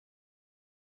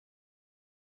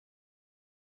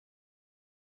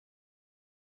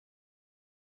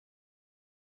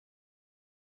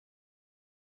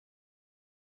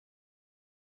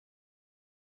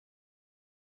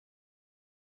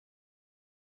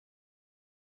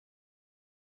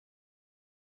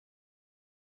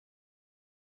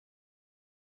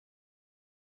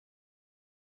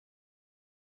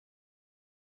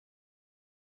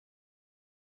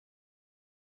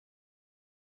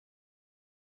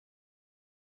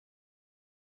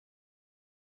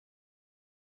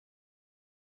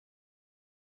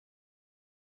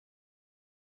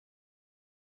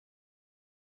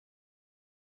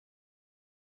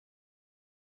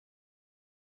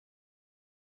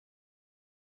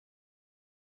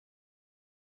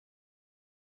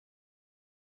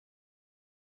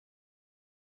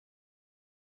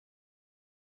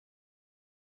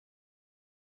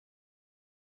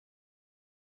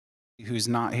Who's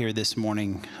not here this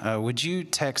morning, would you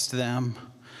text them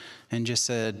and just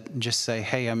say,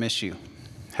 hey, I miss you.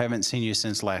 Haven't seen you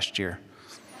since last year.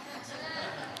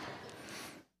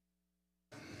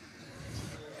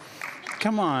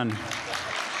 Come on.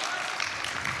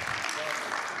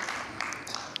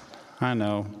 I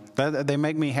know. They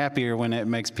make me happier when it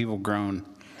makes people groan.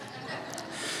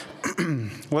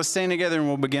 Let's stand together and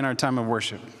we'll begin our time of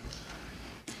worship.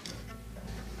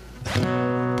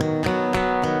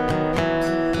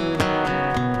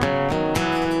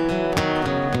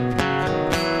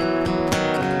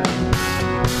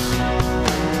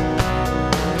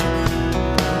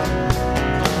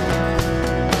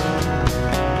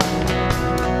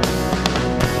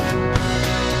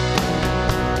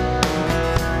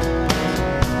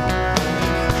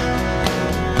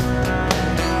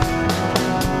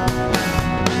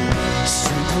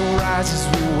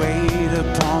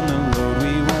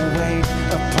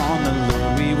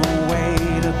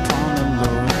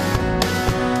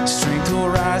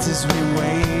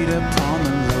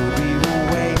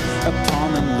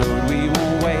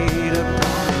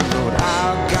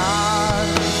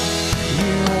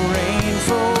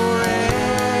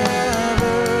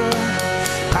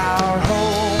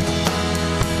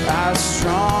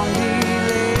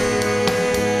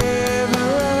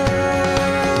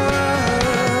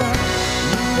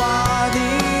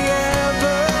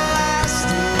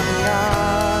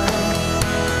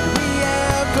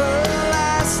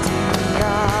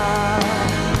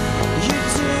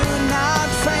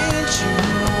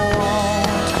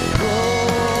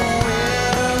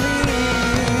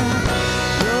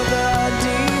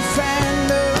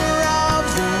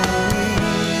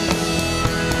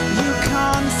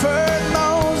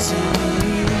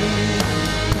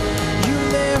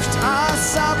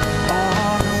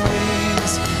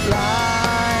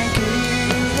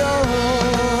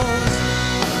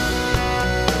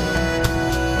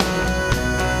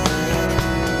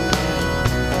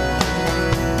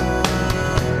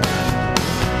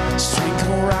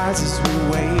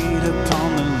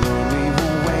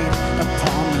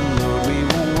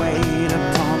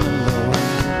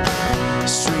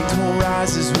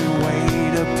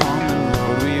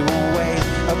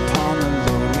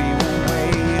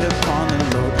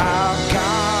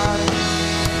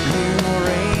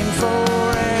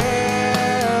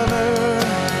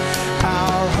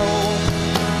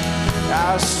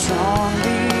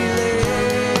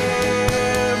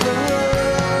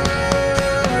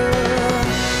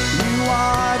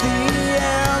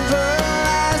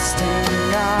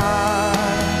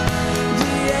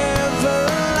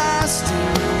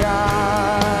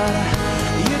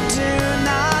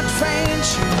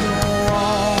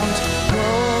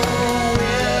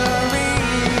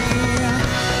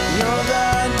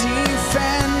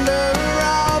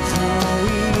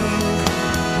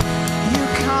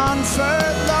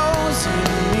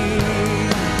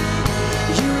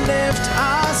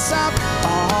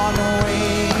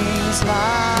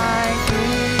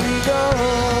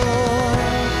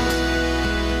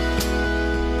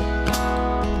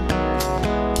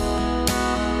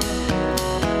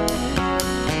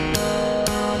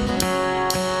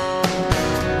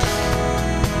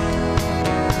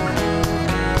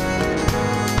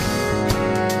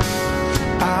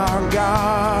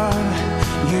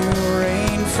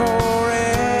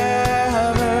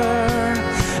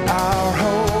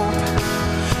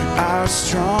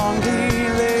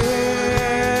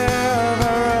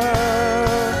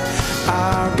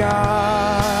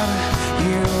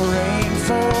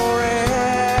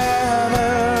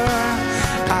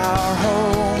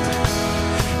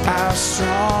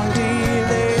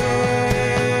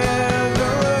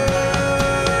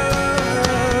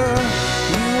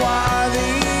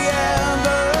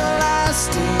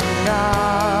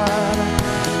 God.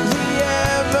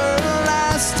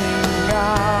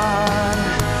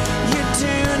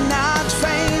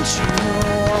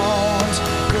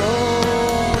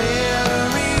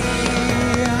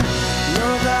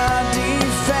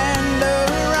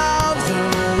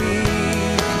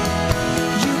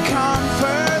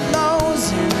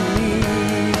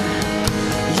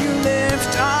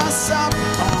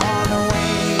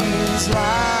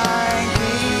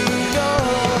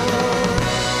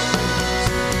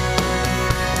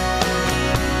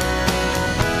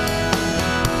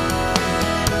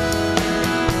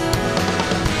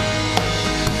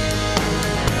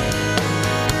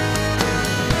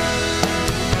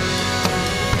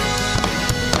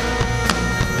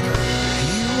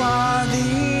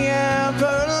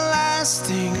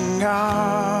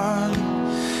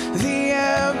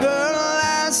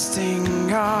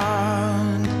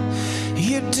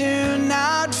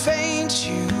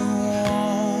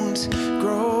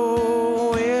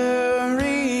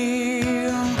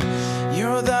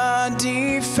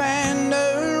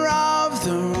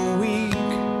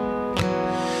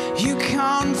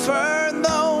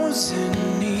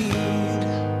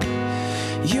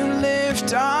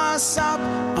 lift us up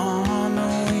on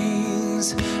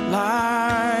wings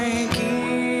like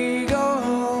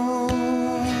eagles.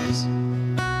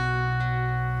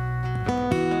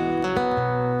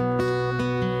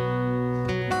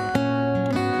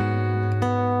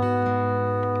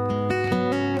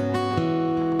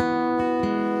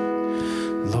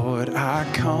 Lord, I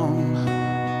come,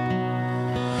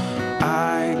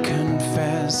 I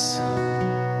confess,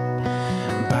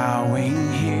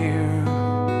 bowing here,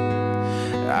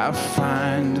 I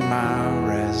find my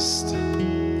rest.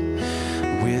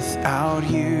 Without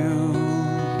you,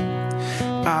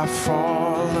 I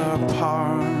fall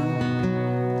apart.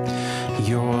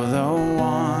 You're the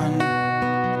one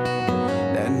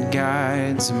that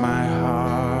guides my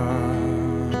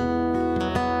heart.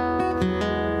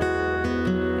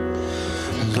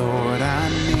 Lord, I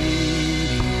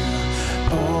need you.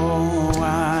 Oh,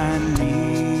 I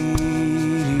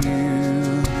need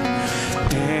you.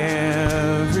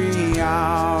 Every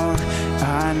hour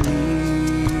I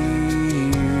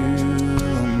need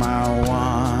you. My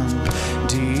one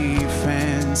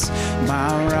defense,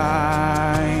 my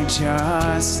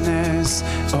righteousness.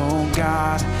 Oh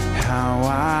God, how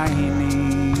I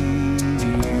need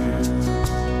you.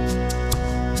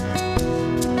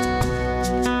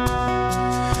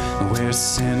 Where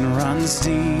sin runs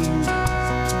deep,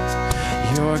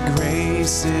 your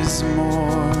grace is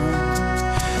more.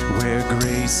 Where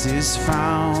grace is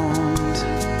found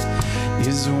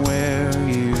is where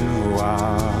you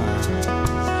are.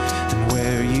 And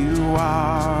where you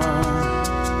are,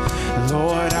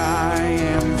 Lord, I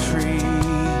am free.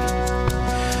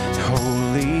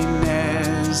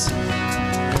 Holiness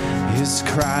is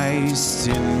Christ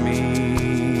in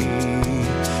me.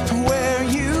 Where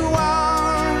you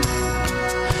are,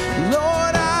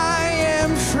 Lord, I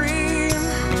am free.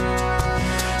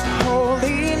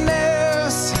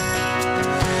 Holiness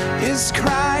is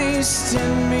Christ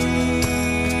in me.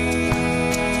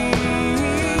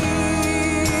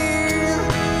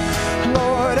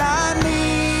 Lord, I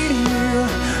need you.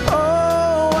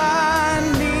 Oh, I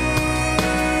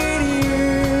need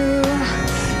you.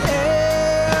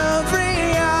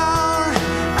 Every hour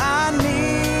I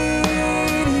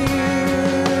need you.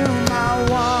 My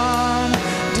one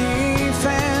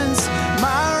defense,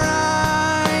 my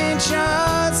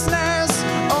righteousness.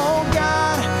 Oh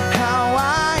God, how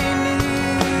I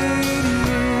need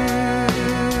you.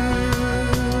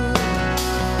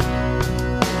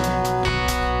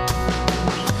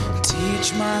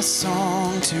 Teach my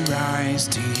song to rise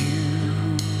to you.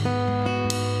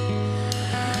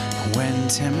 When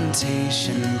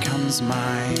temptation comes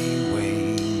my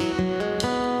way,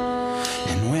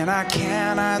 and when I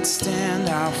cannot stand,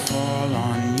 I'll fall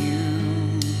on you.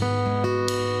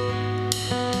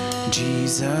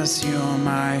 Jesus, you're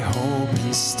my hope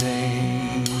and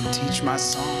stay. Teach my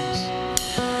songs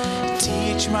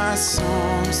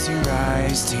to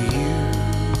rise to you.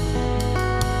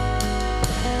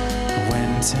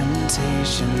 When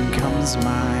temptation comes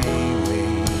my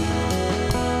way,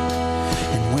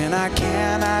 and when I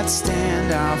cannot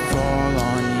stand, I'll fall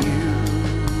on you.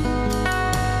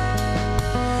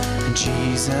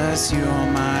 Jesus, you're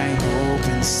my hope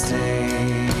and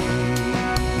stay.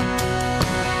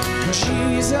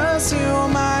 Jesus, you're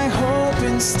my hope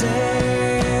and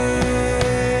stay.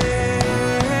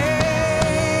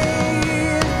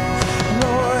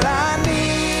 Lord, I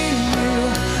need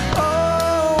you.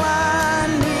 Oh, I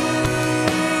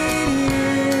need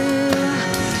you.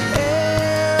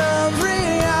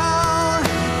 Every hour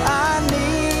I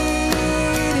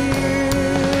need you.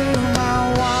 My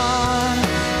one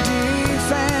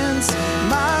defense,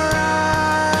 my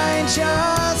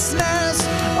righteousness.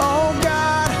 Oh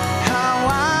God, how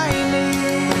I need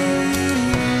you.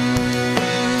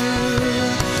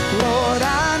 Lord,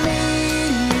 I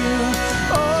need you.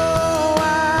 Oh,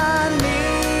 I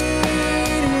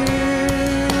need you.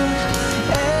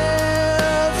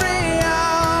 Every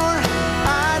hour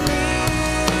I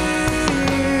need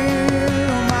you.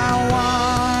 My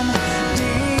one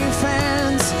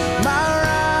defense, my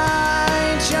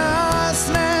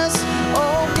righteousness.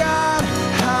 Oh God,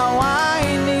 how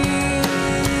I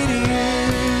need you.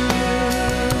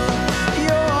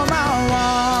 You're my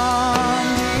one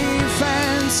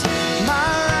defense, my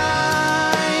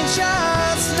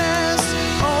righteousness.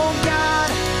 Oh God,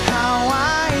 how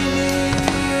I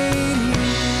need you.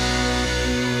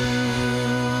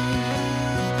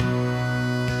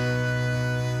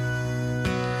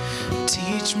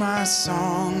 Teach my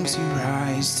song to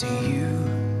rise to you.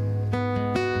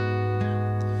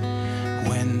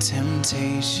 When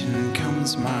temptation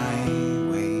comes my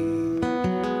way,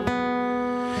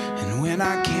 and when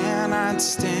when I cannot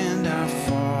stand, I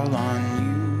fall on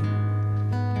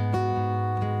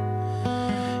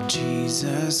you.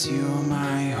 Jesus, you're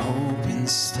my hope and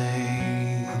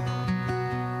stay.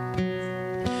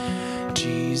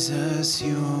 Jesus,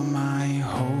 you're my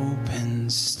hope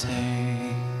and stay.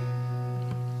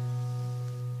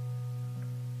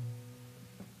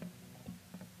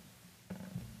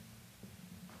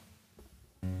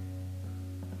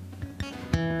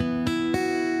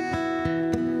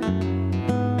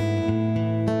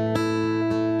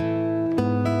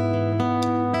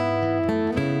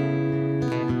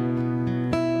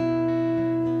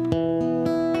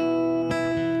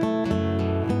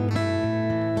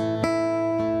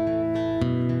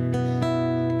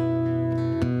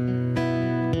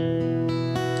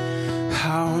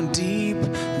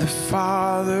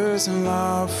 Father's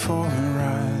love for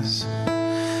us,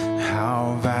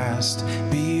 how vast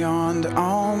beyond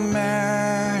all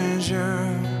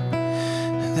measure,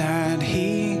 that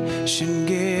he should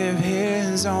give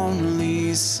his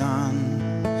only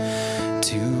Son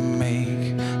to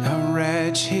make a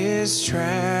wretch his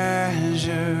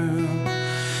treasure.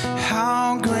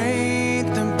 How great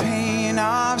the pain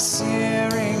of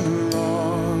searing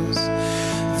lows,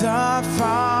 the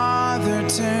Father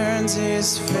turns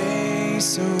his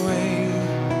face away,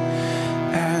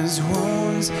 as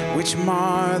wounds which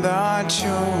mar the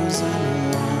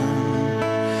chosen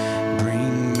one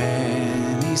bring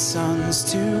many sons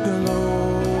to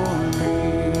glory.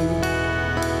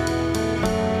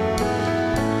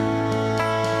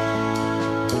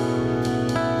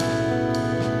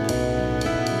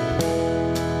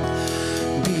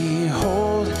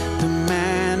 Behold the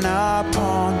man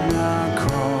upon the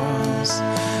cross,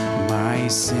 my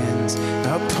sins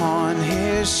upon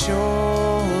his shoulders.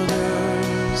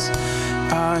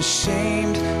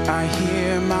 Ashamed, I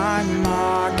hear my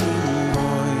mocking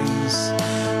voice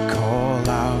call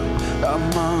out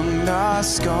among the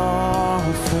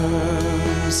scoffers.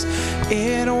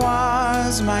 It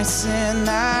was my sin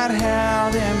that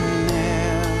held him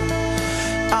there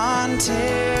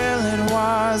until it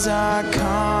was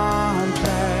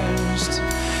accomplished.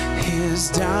 His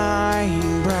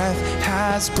dying breath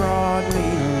has brought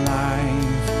me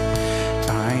life.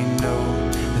 I know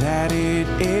that it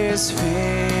is finished.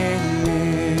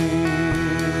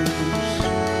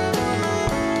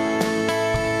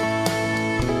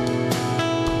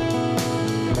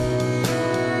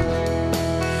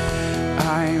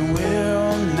 I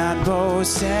will not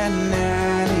boast in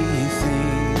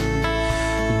anything,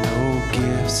 no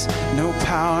gifts, no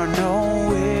power, no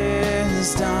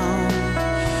wisdom,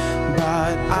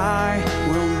 but I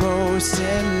will boast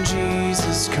in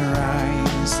Jesus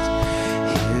Christ,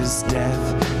 his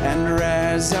death and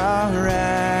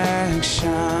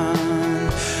resurrection.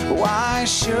 Why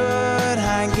should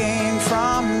I gain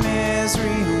from his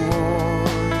reward?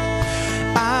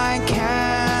 I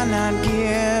cannot give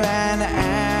an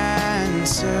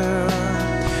answer,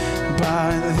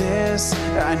 but this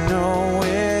I know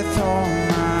with all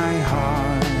my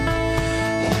heart: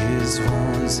 his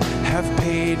wounds have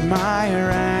paid my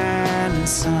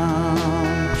ransom.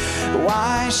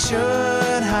 Why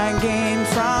should I gain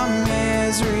from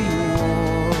his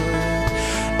reward?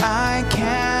 I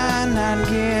cannot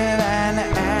give an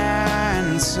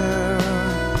answer,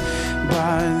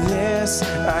 but this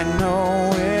I know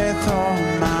with all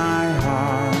my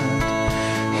heart: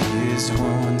 his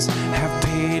wounds have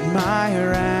paid my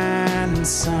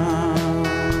ransom.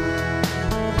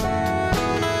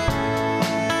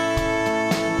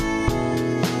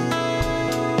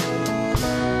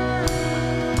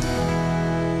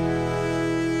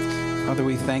 Father,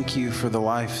 we thank you for the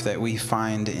life that we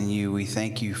find in you. We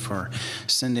thank you for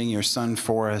sending your Son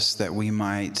for us that we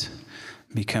might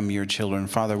become your children.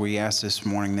 Father, we ask this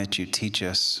morning that you teach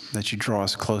us, that you draw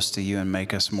us close to you and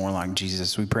make us more like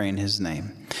Jesus. We pray in his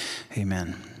name.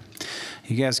 Amen.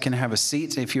 You guys can have a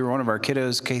seat. If you're one of our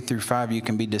kiddos, K through 5, you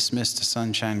can be dismissed to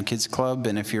Sunshine Kids Club.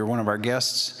 And if you're one of our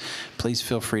guests, please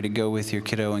feel free to go with your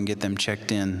kiddo and get them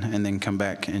checked in and then come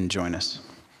back and join us.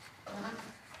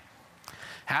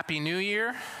 Happy New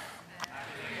Year.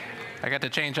 I got to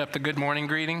change up the good morning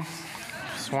greeting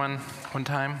just one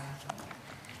time.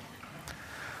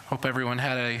 Hope everyone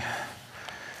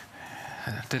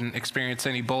didn't experience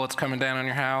any bullets coming down on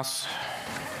your house,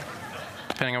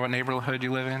 depending on what neighborhood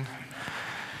you live in.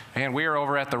 And we are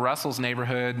over at the Russell's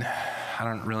neighborhood. I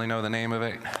don't really know the name of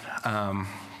it.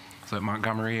 Is it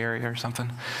Montgomery area or something?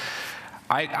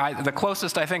 The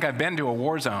closest I think I've been to a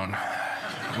war zone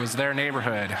was their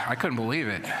neighborhood. I couldn't believe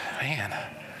it, man.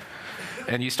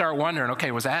 And you start wondering,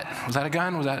 okay, was that a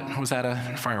gun? Was that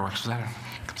a fireworks?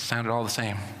 Sounded all the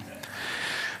same.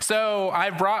 So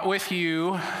I brought with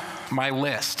you my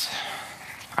list.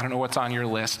 I don't know what's on your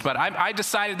list, but I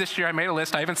decided this year, I made a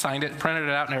list, I even signed it, printed it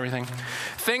out and everything.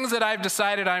 Things that I've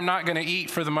decided I'm not going to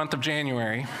eat for the month of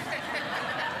January.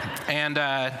 And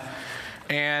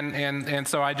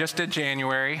so I just did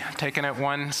January, taking it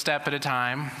one step at a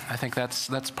time. I think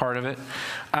that's part of it.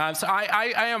 So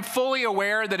I am fully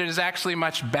aware that it is actually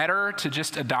much better to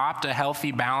just adopt a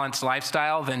healthy, balanced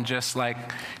lifestyle than just like,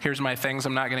 here's my things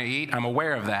I'm not going to eat. I'm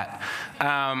aware of that.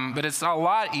 But it's a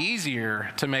lot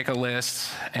easier to make a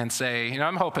list and say,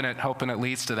 I'm hoping it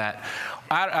leads to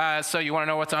that. So you want to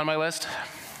know what's on my list?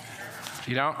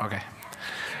 You don't? Okay.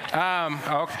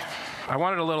 Okay. I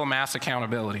wanted a little mass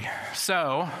accountability.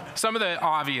 So some of the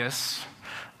obvious,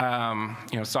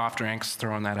 soft drinks,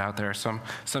 throwing that out there. Some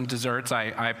desserts,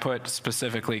 I put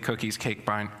specifically cookies, cake,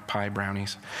 pie,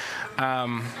 brownies.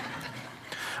 A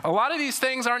lot of these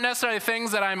things aren't necessarily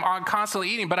things that I'm constantly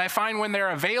eating, but I find when they're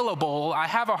available, I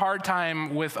have a hard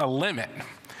time with a limit.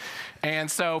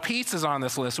 And so pizza's on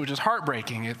this list, which is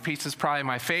heartbreaking. Pizza's probably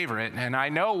my favorite, and I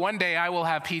know one day I will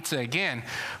have pizza again.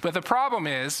 But the problem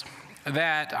is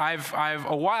that I've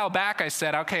a while back I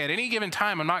said, okay, at any given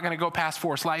time, I'm not going to go past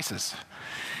 4 slices.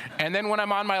 And then when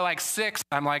I'm on my 6th,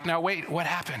 I'm like, no, wait, what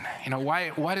happened?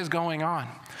 What is going on?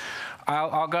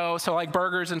 I'll go, so like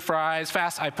burgers and fries,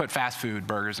 I put fast food,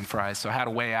 burgers and fries, so I had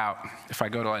to weigh out if I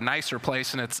go to a nicer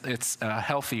place and it's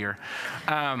healthier.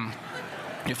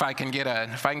 If I can get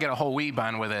a whole wheat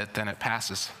bun with it, then it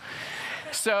passes.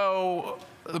 So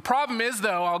the problem is,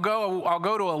 though, I'll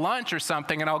go to a lunch or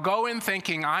something, and I'll go in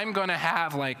thinking I'm going to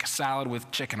have salad with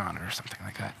chicken on it or something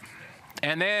like that.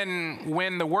 And then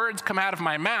when the words come out of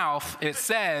my mouth, it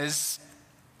says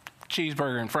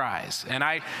cheeseburger and fries, and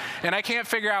I can't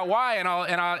figure out why, and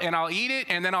I'll eat it,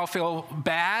 and then I'll feel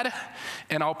bad,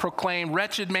 and I'll proclaim,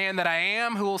 "Wretched man that I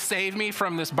am, who will save me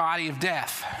from this body of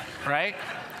death?" Right?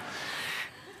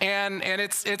 And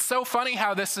it's so funny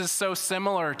how this is so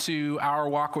similar to our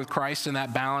walk with Christ and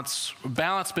that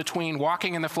balance between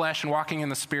walking in the flesh and walking in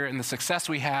the Spirit and the success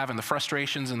we have and the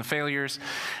frustrations and the failures,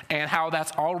 and how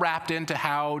that's all wrapped into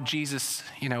how Jesus,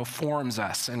 forms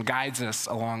us and guides us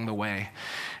along the way.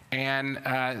 And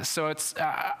so it's,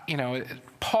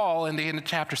 Paul in the end of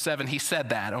chapter 7, he said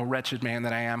that, "Oh, wretched man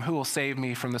that I am, who will save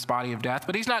me from this body of death?"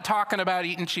 But he's not talking about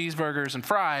eating cheeseburgers and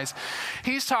fries.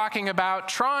 He's talking about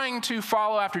trying to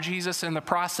follow after Jesus in the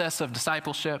process of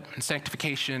discipleship and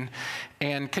sanctification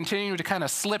and continuing to kind of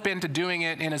slip into doing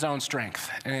it in his own strength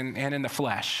and in the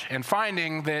flesh. And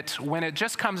finding that when it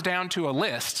just comes down to a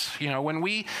list, when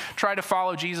we try to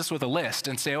follow Jesus with a list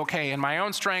and say, okay, in my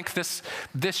own strength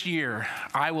this year,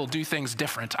 I will do things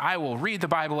different. I will read the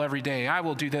Bible every day. I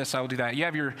will do this, I will do that. You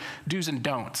have your do's and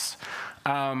don'ts.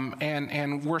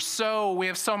 And we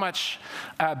have so much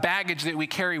baggage that we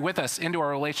carry with us into our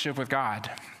relationship with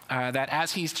God. That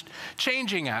as he's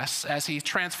changing us, as he's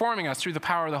transforming us through the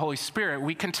power of the Holy Spirit,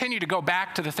 we continue to go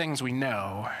back to the things we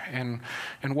know. And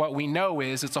what we know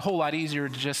is it's a whole lot easier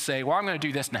to just say, well, I'm going to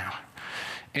do this now,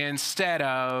 instead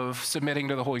of submitting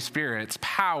to the Holy Spirit's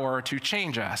power to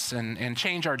change us and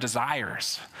change our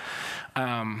desires.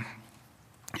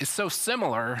 It's so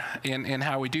similar in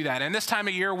how we do that. And this time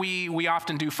of year, we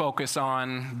often do focus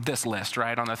on this list,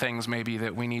 right? On the things maybe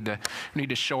that we need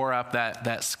to shore up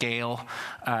that scale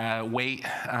weight.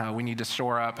 We need to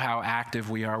shore up how active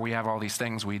we are. We have all these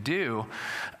things we do.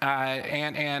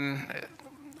 And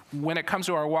when it comes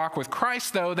to our walk with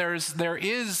Christ, though, there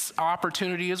is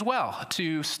opportunity as well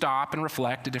to stop and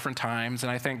reflect at different times. And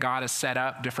I think God has set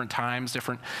up different times,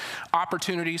 different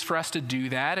opportunities for us to do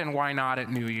that. And why not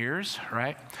at New Year's,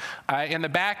 right? In the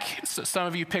back, some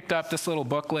of you picked up this little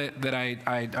booklet that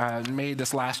I made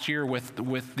this last year with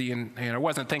the, I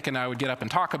wasn't thinking I would get up and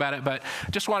talk about it, but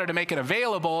just wanted to make it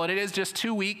available. And it is just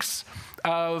 2 weeks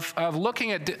of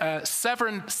looking at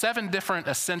seven different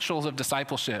essentials of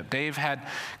discipleship. Dave had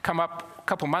come up a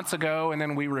couple months ago, and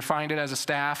then we refined it as a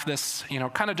staff, this,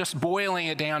 kind of just boiling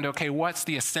it down to, okay, what's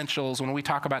the essentials? When we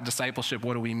talk about discipleship,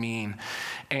 what do we mean?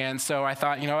 And so I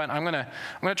thought, I'm gonna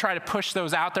try to push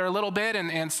those out there a little bit,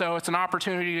 and so it's an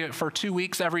opportunity for 2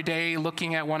 weeks every day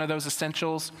looking at one of those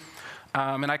essentials.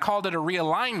 And I called it a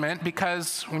realignment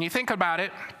because when you think about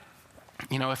it,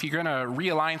 if you're going to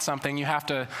realign something, you have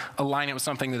to align it with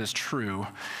something that is true.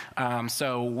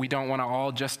 So we don't want to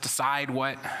all just decide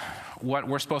what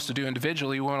we're supposed to do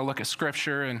individually. We want to look at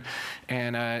Scripture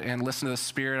and listen to the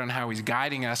Spirit on how He's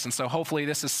guiding us. And so hopefully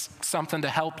this is something to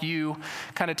help you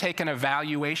kind of take an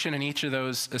evaluation in each of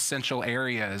those essential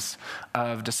areas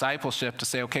of discipleship to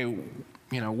say, okay,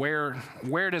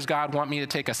 where does God want me to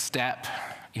take a step,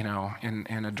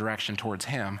 in a direction towards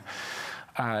Him?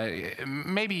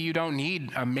 Maybe you don't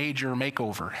need a major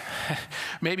makeover.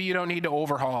 Maybe you don't need to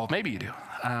overhaul. Maybe you do.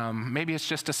 Maybe it's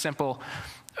just a simple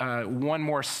one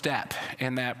more step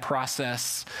in that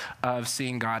process of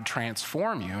seeing God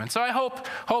transform you. And so I hope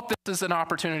this is an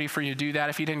opportunity for you to do that.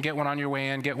 If you didn't get one on your way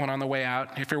in, get one on the way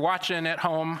out. If you're watching at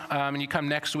home and you come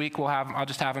next week, I'll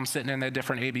just have them sitting in the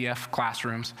different ABF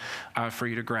classrooms for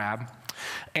you to grab.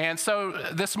 And so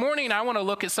this morning, I want to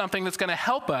look at something that's going to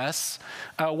help us,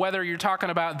 whether you're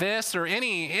talking about this or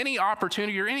any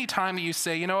opportunity or any time that you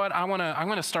say, you know what, I'm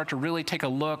going to start to really take a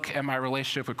look at my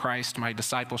relationship with Christ, my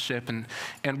discipleship,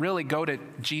 and really go to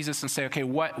Jesus and say, okay,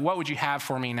 what would you have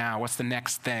for me now? What's the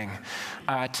next thing?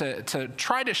 To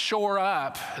try to shore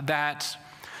up that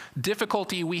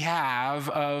difficulty we have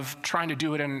of trying to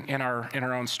do it in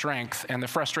our own strength and the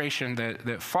frustration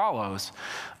that follows.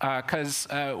 Because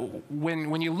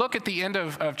when you look at the end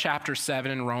of chapter 7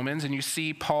 in Romans and you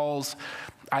see Paul's,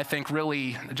 I think,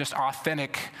 really just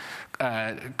authentic,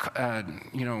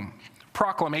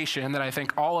 proclamation that I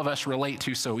think all of us relate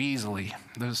to so easily.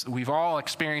 We've all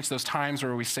experienced those times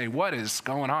where we say, what is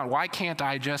going on? Why can't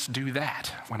I just do that?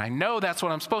 When I know that's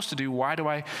what I'm supposed to do, why do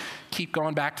I keep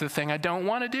going back to the thing I don't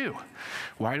want to do?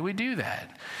 Why do we do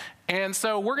that? And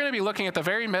so we're going to be looking at the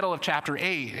very middle of chapter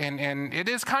 8, and it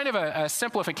is kind of a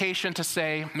simplification to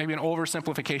say, maybe an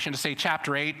oversimplification to say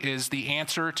chapter 8 is the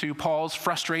answer to Paul's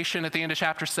frustration at the end of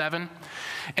chapter 7.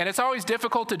 And it's always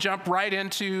difficult to jump right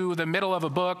into the middle of a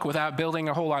book without building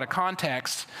a whole lot of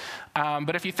context.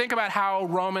 But if you think about how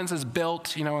Romans is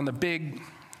built, in the big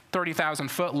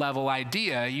 30,000-foot level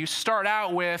idea, you start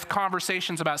out with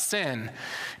conversations about sin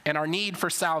and our need for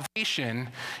salvation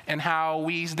and how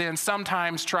we then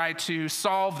sometimes try to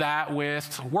solve that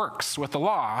with works, with the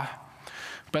law,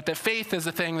 but that faith is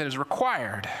a thing that is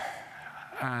required.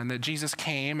 And that Jesus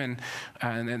came and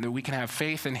that we can have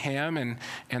faith in him and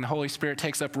the Holy Spirit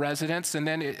takes up residence. And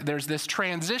then there's this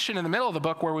transition in the middle of the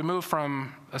book where we move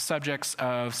from subjects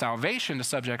of salvation to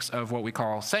subjects of what we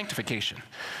call sanctification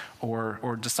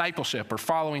or discipleship or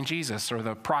following Jesus, or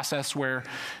the process where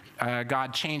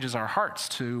God changes our hearts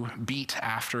to beat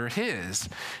after his.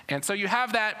 And so you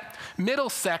have that middle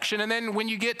section, and then when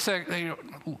you get to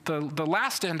the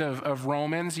last end of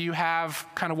Romans, you have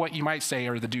kind of what you might say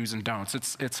are the do's and don'ts.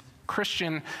 It's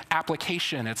Christian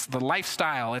application. It's the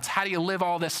lifestyle. It's how do you live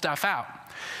all this stuff out.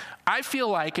 I feel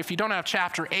like if you don't have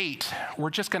chapter 8, we're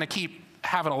just going to keep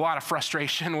having a lot of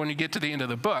frustration when you get to the end of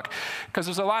the book, because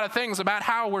there's a lot of things about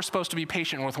how we're supposed to be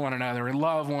patient with one another and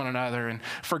love one another and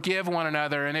forgive one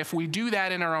another. And if we do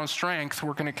that in our own strength,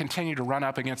 we're going to continue to run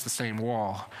up against the same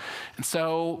wall. And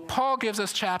so Paul gives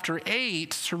us chapter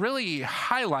 8 to really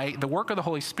highlight the work of the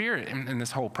Holy Spirit in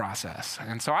this whole process.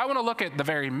 And so I want to look at the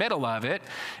very middle of it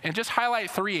and just highlight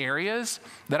 3 areas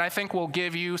that I think will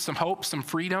give you some hope, some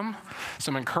freedom,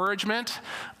 some encouragement.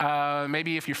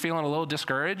 Maybe if you're feeling a little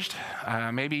discouraged,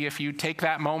 maybe if you take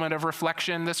that moment of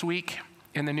reflection this week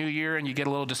in the new year and you get a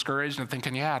little discouraged and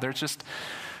thinking, yeah, there's just,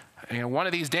 one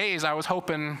of these days I was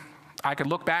hoping I could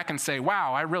look back and say,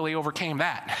 wow, I really overcame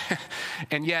that.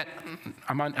 And yet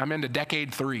I'm into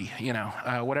decade 3,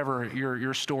 whatever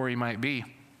your story might be.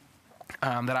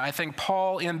 That I think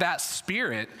Paul, in that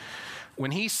spirit,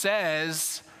 when he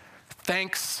says,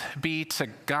 thanks be to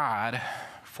God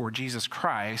for Jesus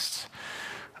Christ,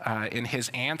 in his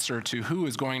answer to who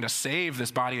is going to save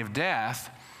this body of death,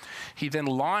 he then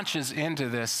launches into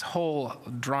this whole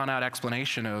drawn-out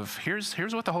explanation of here's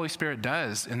what the Holy Spirit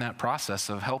does in that process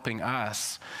of helping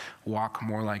us walk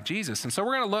more like Jesus. And so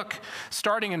we're going to look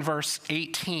starting in verse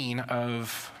 18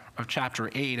 of chapter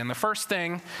 8. And the first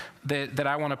thing that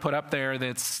I want to put up there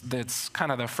that's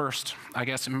kind of the first, I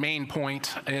guess, main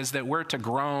point is that we're to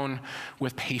groan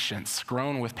with patience.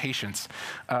 Groan with patience.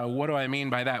 What do I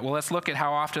mean by that? Well, let's look at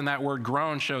how often that word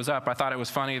groan shows up. I thought it was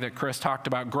funny that Chris talked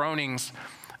about groanings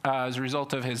as a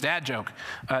result of his dad joke.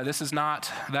 This is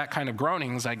not that kind of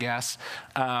groanings, I guess.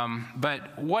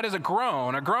 But what is a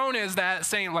groan? A groan is that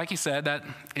saying, like he said, that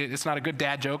it's not a good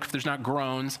dad joke if there's not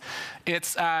groans.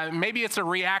 It's maybe it's a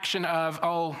reaction of,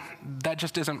 oh, that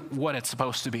just isn't what it's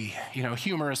supposed to be.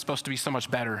 Humor is supposed to be so much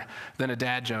better than a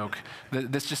dad joke.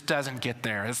 This just doesn't get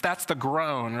there. That's the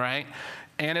groan, right?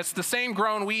 And it's the same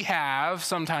groan we have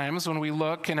sometimes when we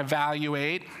look and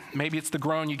evaluate. Maybe it's the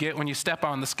groan you get when you step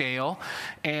on the scale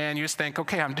and you just think,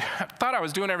 okay, I thought I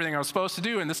was doing everything I was supposed to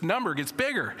do, and this number gets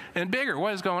bigger and bigger.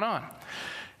 What is going on?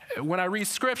 When I read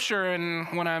scripture and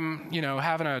when I'm,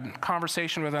 having a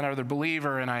conversation with another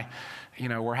believer and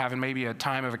we're having maybe a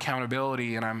time of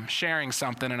accountability and I'm sharing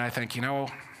something and I think,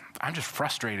 I'm just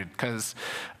frustrated because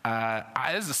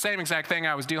this is the same exact thing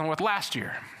I was dealing with last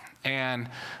year. And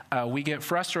we get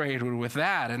frustrated with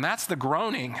that. And that's the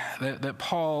groaning that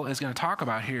Paul is going to talk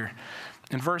about here.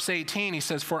 In verse 18, he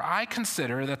says, "For I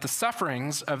consider that the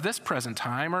sufferings of this present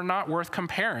time are not worth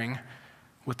comparing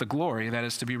with the glory that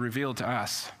is to be revealed to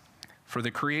us. For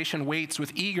the creation waits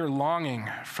with eager longing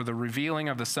for the revealing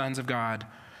of the sons of God.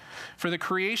 For the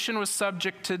creation was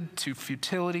subjected to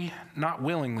futility, not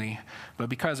willingly, but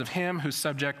because of him who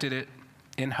subjected it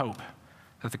in hope,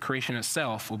 that the creation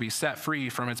itself will be set free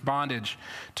from its bondage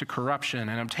to corruption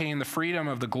and obtain the freedom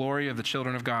of the glory of the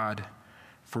children of God.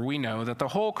 For we know that the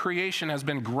whole creation has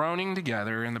been groaning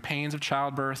together in the pains of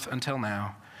childbirth until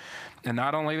now. And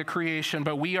not only the creation,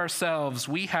 but we ourselves,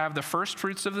 we have the first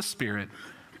fruits of the Spirit.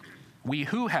 We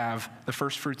who have the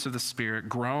first fruits of the Spirit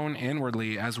groan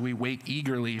inwardly as we wait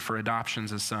eagerly for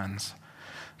adoptions as sons,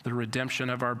 the redemption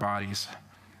of our bodies.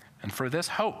 And for this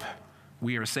hope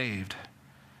we are saved.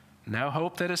 No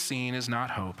hope that is seen is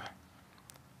not hope.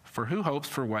 For who hopes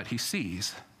for what he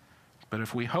sees? But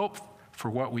if we hope for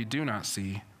what we do not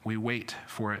see, we wait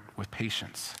for it with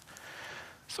patience."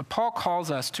 So Paul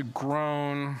calls us to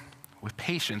groan with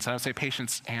patience. I would say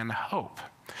patience and hope.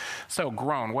 So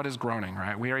groan, what is groaning,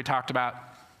 right? We already talked about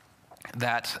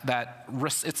that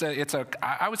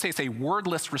I would say it's a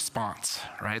wordless response,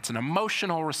 right? It's an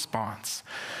emotional response.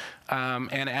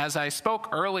 And as I spoke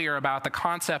earlier about the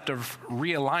concept of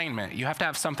realignment, you have to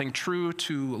have something true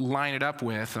to line it up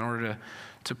with in order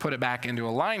to put it back into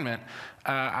alignment.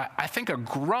 I think a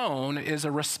groan is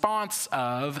a response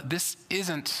of, this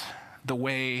isn't the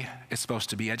way it's supposed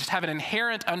to be. I just have an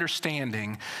inherent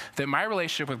understanding that my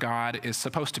relationship with God is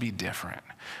supposed to be different.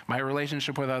 My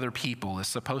relationship with other people is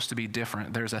supposed to be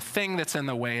different. There's a thing that's in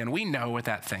the way, and we know what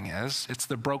that thing is. It's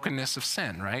the brokenness of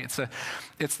sin, right?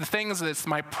 It's the things that's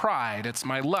my pride, it's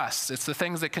my lust, it's the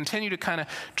things that continue to kind of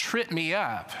trip me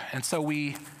up. And so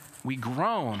we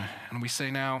groan and we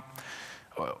say, now,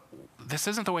 this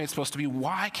isn't the way it's supposed to be.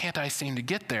 Why can't I seem to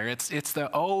get there? It's the,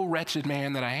 oh, wretched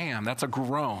man that I am. That's a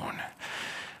groan.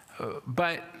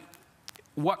 But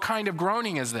what kind of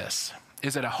groaning is this?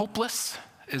 Is it a hopeless?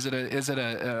 Is it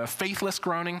a faithless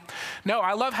groaning? No,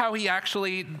 I love how he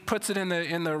actually puts it in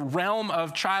the realm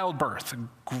of childbirth,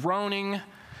 groaning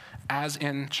as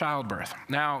in childbirth.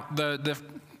 Now,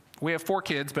 we have 4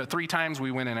 kids, but 3 times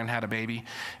we went in and had a baby.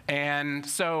 And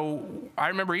so I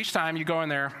remember each time you go in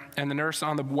there and the nurse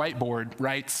on the whiteboard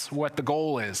writes what the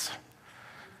goal is.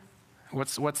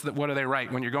 What do they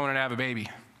write when you're going in to have a baby?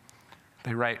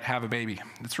 They write, have a baby.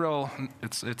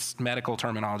 It's medical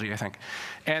terminology, I think.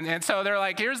 And so they're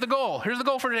like, here's the goal. Here's the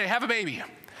goal for today, have a baby.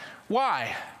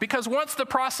 Why? Because once the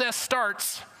process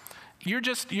starts, you're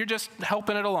just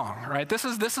helping it along, right? This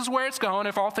is where it's going.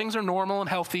 If all things are normal and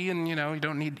healthy and, you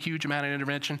don't need a huge amount of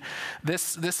intervention,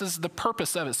 this is the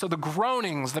purpose of it. So the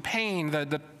groanings, the pain,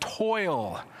 the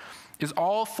toil is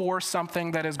all for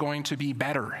something that is going to be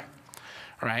better,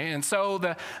 right? And so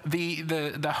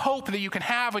the hope that you can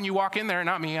have when you walk in there,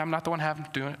 not me, I'm not the one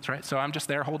doing it, right? So I'm just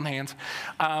there holding hands.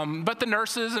 But the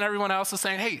nurses and everyone else is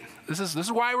saying, hey, this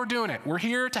is why we're doing it. We're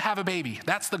here to have a baby.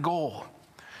 That's the goal.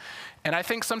 And I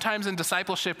think sometimes in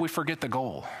discipleship, we forget the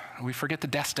goal. We forget the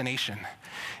destination.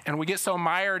 And we get so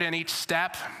mired in each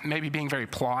step, maybe being very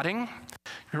plodding.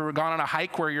 You've ever gone on a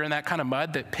hike where you're in that kind of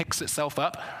mud that picks itself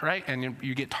up, right? And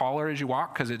you get taller as you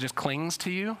walk because it just clings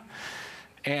to you.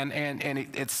 And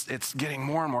it's getting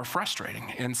more and more frustrating.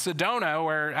 In Sedona,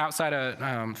 where outside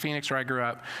of Phoenix, where I grew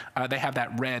up, they have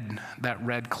that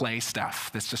red clay stuff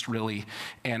that's just really.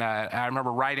 And I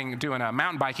remember doing a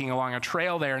mountain biking along a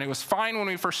trail there, and it was fine when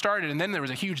we first started, and then there was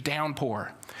a huge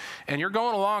downpour. And you're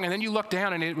going along, and then you look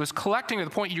down, and it was collecting to the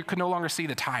point you could no longer see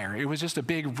the tire. It was just a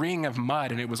big ring of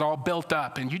mud, and it was all built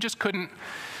up, and you just couldn't.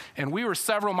 And we were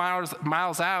several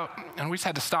miles out, and we just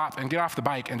had to stop and get off the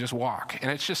bike and just walk. And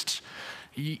it's just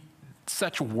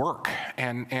such work,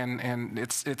 and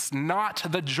it's not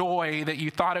the joy that you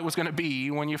thought it was going to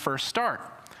be when you first start.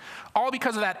 All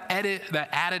because of that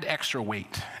added extra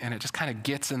weight, and it just kind of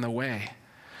gets in the way.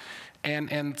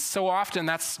 And so often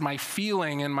that's my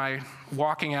feeling in my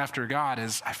walking after God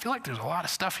is I feel like there's a lot of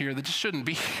stuff here that just shouldn't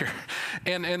be here.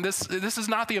 And this is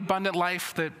not the abundant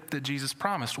life that Jesus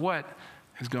promised. What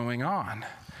is going on?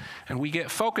 And we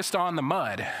get focused on the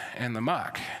mud and the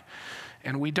muck.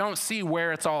 And we don't see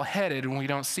where it's all headed, and we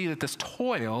don't see that this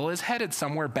toil is headed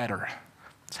somewhere better.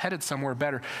 It's headed somewhere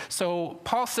better. So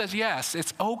Paul says, yes,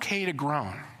 it's okay to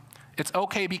groan. It's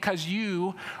okay because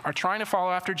you are trying to follow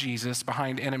after Jesus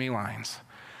behind enemy lines.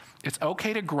 It's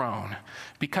okay to groan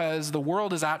because the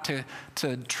world is out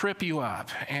to trip you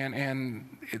up,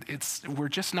 and we're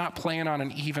just not playing on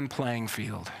an even playing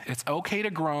field. It's okay to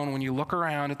groan when you look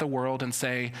around at the world and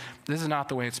say, this is not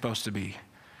the way it's supposed to be.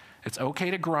 It's okay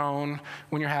to groan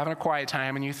when you're having a quiet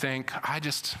time and you think, I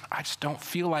just don't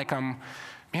feel like I've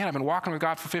been walking with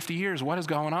God for 50 years. What is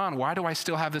going on? Why do I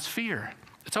still have this fear?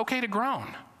 It's okay to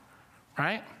groan,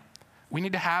 right? We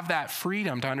need to have that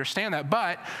freedom to understand that.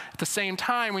 But at the same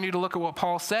time, we need to look at what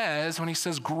Paul says when he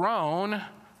says groan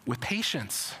with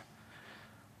patience.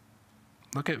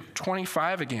 Look at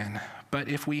 25 again. But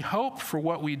if we hope for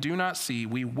what we do not see,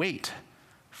 we wait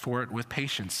for it with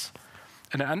patience.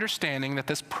 And understanding that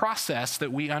this process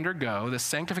that we undergo, this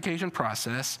sanctification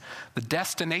process, the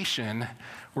destination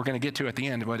we're going to get to at the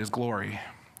end of it is glory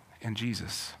in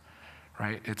Jesus,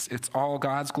 right? It's all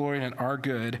God's glory and our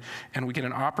good, and we get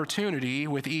an opportunity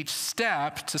with each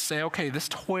step to say, okay, this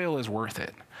toil is worth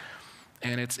it.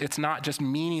 And it's not just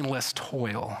meaningless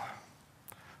toil.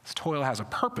 This toil has a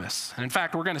purpose. And in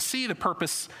fact, we're going to see the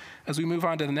purpose as we move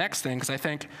on to the next thing, because I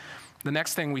think the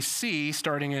next thing we see,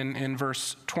 starting in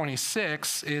verse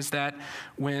 26, is that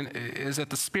the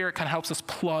Spirit kind of helps us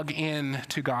plug in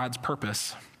to God's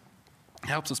purpose. It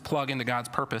helps us plug into God's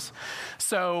purpose.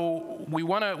 So we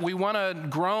want to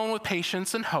groan with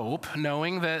patience and hope,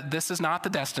 knowing that this is not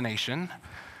the destination.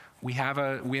 We have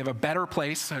a better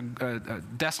place, a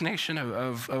destination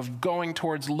of going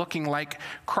towards looking like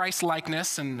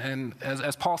Christ-likeness, and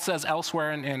as Paul says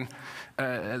elsewhere in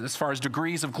as far as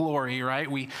degrees of glory, right?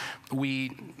 We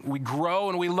grow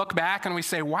and we look back and we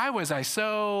say, why was I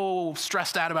so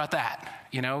stressed out about that?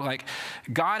 You know, like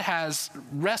God has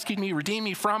rescued me, redeemed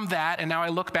me from that, and now I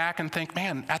look back and think,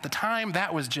 man, at the time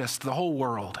that was just the whole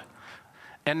world.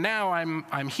 And now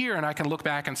I'm here and I can look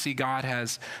back and see God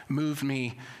has moved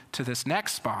me to this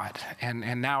next spot.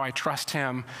 And now I trust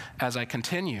him as I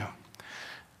continue.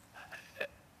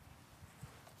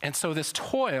 And so this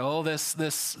toil, this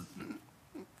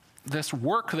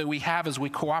work that we have as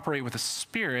we cooperate with the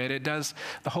Spirit,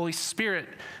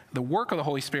 the work of the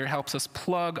Holy Spirit helps us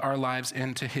plug our lives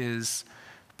into his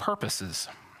purposes.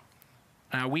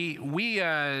 Now, we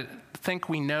think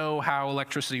we know how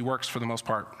electricity works for the most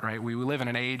part, right? We live in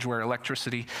an age where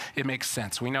electricity, it makes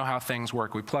sense. We know how things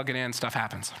work. We plug it in, stuff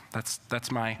happens.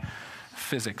 That's my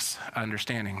physics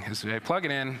understanding. Is I plug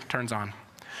it in, turns on.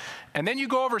 And then you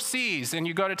go overseas and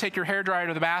you go to take your hairdryer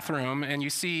to the bathroom and you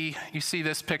see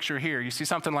this picture here. You see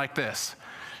something like this.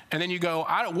 And then you go,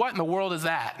 what in the world is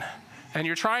that? And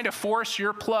you're trying to force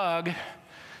your plug,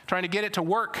 trying to get it to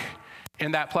work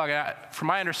in that plug. From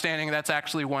my understanding, that's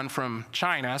actually one from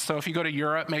China. So if you go to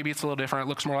Europe, maybe it's a little different. It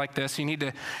looks more like this. You need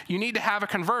to have a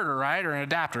converter, right? Or an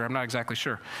adapter. I'm not exactly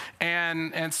sure.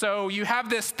 And so you have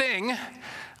this thing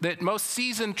that most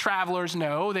seasoned travelers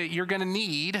know that you're going to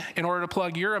need in order to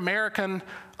plug your American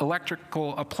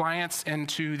electrical appliance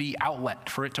into the outlet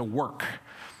for it to work.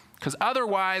 Because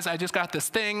otherwise, I just got this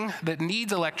thing that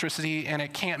needs electricity and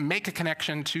it can't make a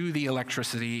connection to the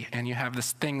electricity, and you have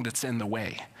this thing that's in the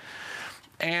way.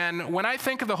 And when I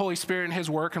think of the Holy Spirit and his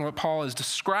work and what Paul is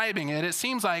describing it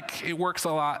seems like it works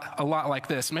a lot like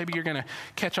this. Maybe you're going to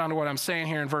catch on to what I'm saying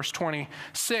here in verse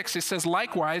 26. It says,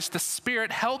 likewise, the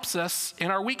Spirit helps us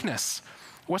in our weakness.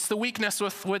 What's the weakness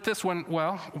with this one?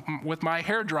 Well, with my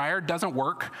hairdryer, doesn't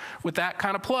work with that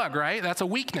kind of plug, right? That's a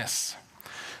weakness.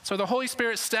 So the Holy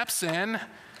Spirit steps in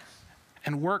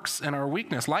and works in our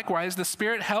weakness. Likewise, the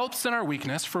Spirit helps in our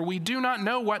weakness, for we do not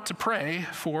know what to pray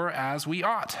for as we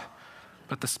ought.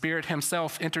 But the Spirit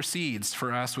himself intercedes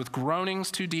for us with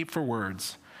groanings too deep for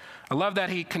words. I love that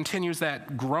he continues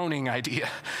that groaning idea.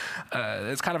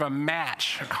 It's kind of a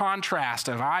match, a contrast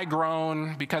of I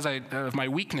groan because of my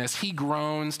weakness. He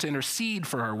groans to intercede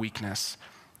for our weakness,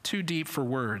 too deep for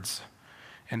words.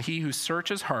 And he who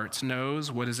searches hearts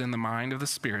knows what is in the mind of the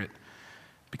Spirit,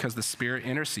 because the Spirit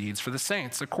intercedes for the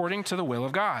saints according to the will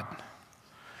of God.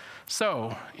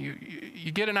 So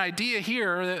you get an idea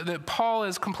here that Paul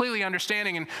is completely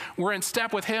understanding, and we're in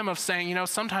step with him of saying,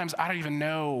 sometimes I don't even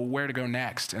know where to go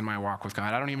next in my walk with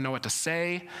God. I don't even know what to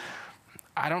say.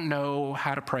 I don't know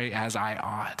how to pray as I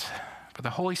ought. But the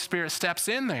Holy Spirit steps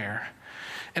in there,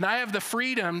 and I have the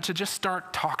freedom to just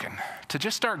start talking, to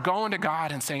just start going to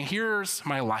God and saying, here's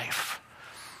my life.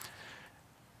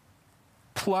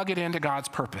 Plug it into God's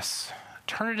purpose.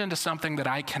 Turn it into something that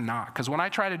I cannot. Because when I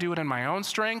try to do it in my own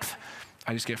strength,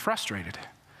 I just get frustrated.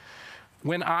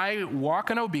 When I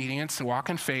walk in obedience and walk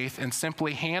in faith and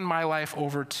simply hand my life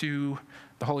over to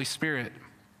the Holy Spirit,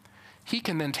 he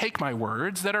can then take my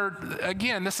words that are,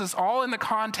 again, this is all in the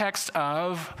context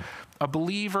of a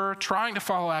believer trying to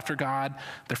follow after God.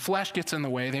 Their flesh gets in the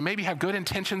way. They maybe have good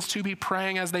intentions to be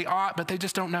praying as they ought, but they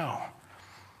just don't know.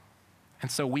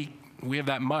 And so we have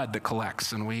that mud that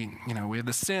collects, and we have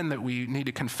the sin that we need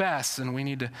to confess, and we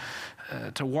need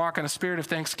to walk in a spirit of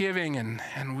thanksgiving,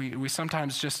 and we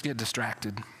sometimes just get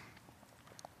distracted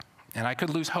And I could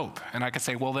lose hope. And I could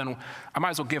say, well, then I might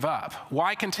as well give up.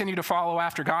 Why continue to follow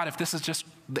after God if this is just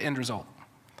the end result?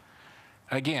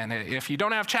 Again, if you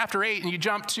don't have chapter 8 and you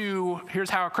jump to here's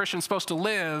how a Christian's supposed to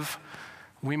live,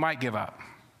 we might give up.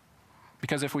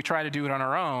 Because if we try to do it on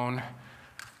our own,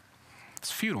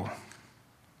 it's futile.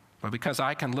 But because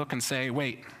I can look and say,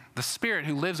 wait, the Spirit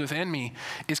who lives within me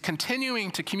is continuing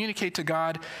to communicate to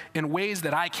God in ways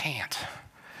that I can't,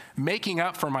 making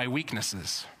up for my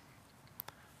weaknesses.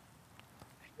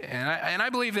 And I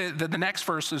believe that the next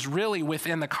verse is really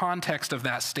within the context of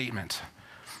that statement.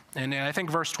 And I think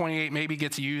verse 28 maybe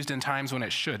gets used in times when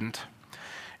it shouldn't.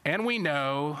 And we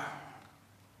know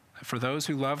that for those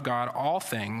who love God, all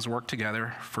things work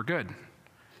together for good,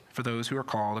 for those who are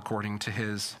called according to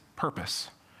his purpose.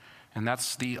 And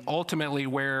that's ultimately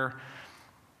where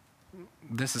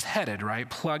this is headed, right?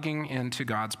 Plugging into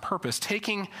God's purpose,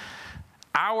 taking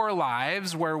our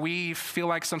lives where we feel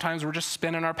like sometimes we're just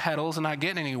spinning our pedals and not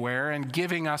getting anywhere, and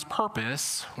giving us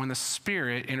purpose when the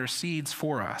Spirit intercedes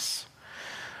for us.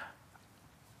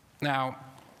 Now,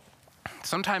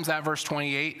 sometimes that verse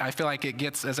 28, I feel like it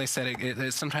gets, as I said,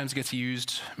 it sometimes gets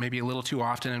used maybe a little too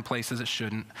often in places it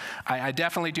shouldn't. I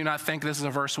definitely do not think this is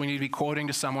a verse we need to be quoting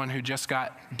to someone who just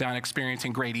got done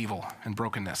experiencing great evil and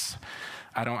brokenness.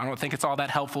 I don't think it's all that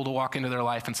helpful to walk into their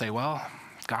life and say, well,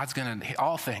 God's going to,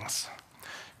 all things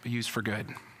be used for good.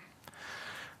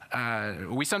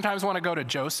 We sometimes want to go to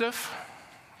Joseph.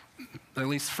 At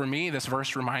least for me, this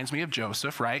verse reminds me of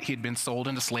Joseph, right? He'd been sold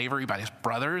into slavery by his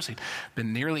brothers. He'd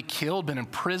been nearly killed, been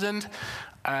imprisoned,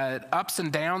 ups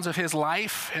and downs of his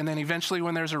life. And then eventually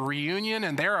when there's a reunion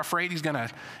and they're afraid he's going to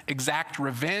exact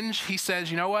revenge, he says,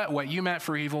 you know what you meant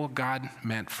for evil, God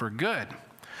meant for good.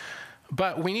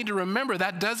 But we need to remember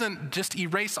that doesn't just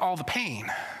erase all the pain.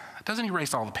 It doesn't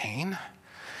erase all the pain.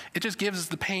 It just gives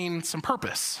the pain some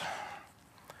purpose.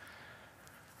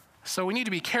 So we need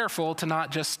to be careful to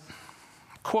not just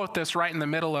quote this right in the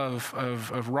middle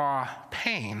of raw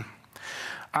pain.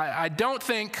 I don't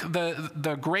think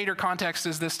the greater context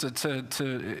is this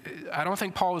I don't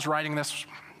think Paul was writing this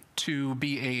to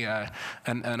be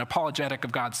an apologetic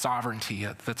of God's sovereignty.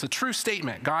 That's a true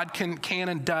statement. God can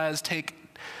and does take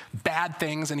bad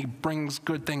things and he brings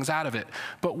good things out of it.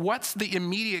 But what's the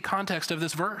immediate context of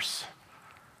this verse?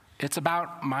 It's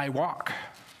about my walk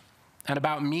and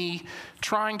about me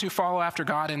trying to follow after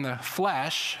God in the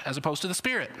flesh as opposed to the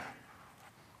Spirit.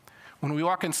 When we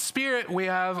walk in Spirit, we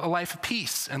have a life of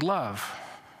peace and love.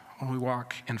 When we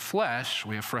walk in flesh,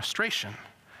 we have frustration.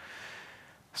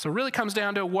 So it really comes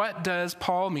down to, what does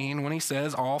Paul mean when he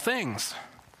says all things?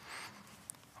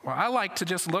 Well, I like to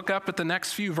just look up at the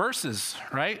next few verses,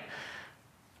 right?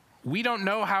 We don't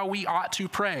know how we ought to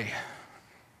pray,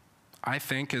 I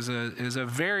think is a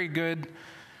very good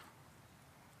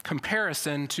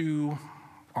comparison to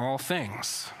all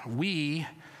things. We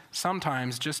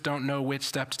sometimes just don't know which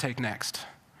step to take next.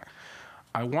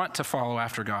 I want to follow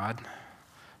after God.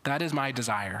 That is my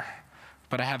desire.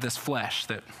 But I have this flesh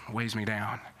that weighs me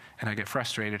down, and I get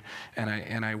frustrated,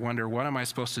 and I wonder, what am I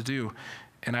supposed to do?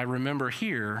 And I remember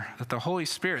here that the Holy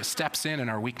Spirit steps in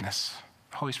our weakness.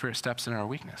 The Holy Spirit steps in our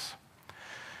weakness.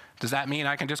 Does that mean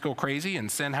I can just go crazy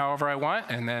and sin however I want,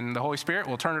 and then the Holy Spirit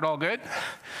will turn it all good?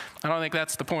 I don't think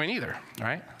that's the point either,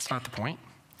 right? That's not the point.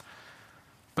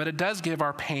 But it does give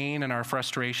our pain and our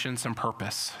frustration some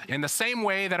purpose. In the same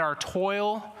way that our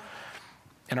toil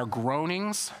and our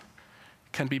groanings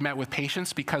can be met with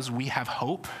patience because we have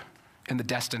hope in the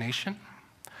destination,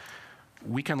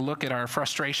 we can look at our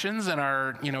frustrations and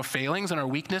our failings and our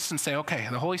weakness and say, okay,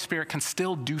 the Holy Spirit can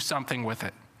still do something with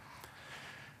it.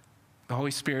 The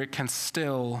Holy Spirit can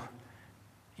still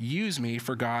use me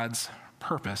for God's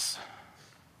purpose.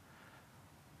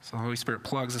 So the Holy Spirit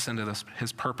plugs us into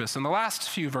his purpose. And the last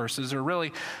few verses are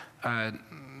really,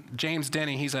 James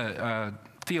Denney, he's a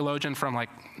theologian from like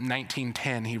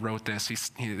 1910, he wrote this.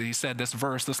 He said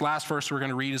this last verse we're going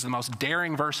to read is the most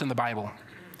daring verse in the Bible.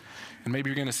 And maybe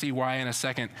you're going to see why in a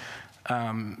second,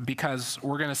 because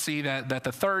we're going to see that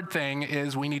the third thing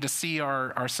is we need to see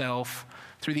ourselves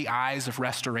through the eyes of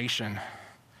restoration.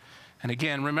 And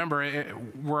again, remember,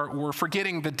 we're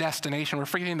forgetting the destination. We're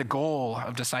forgetting the goal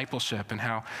of discipleship and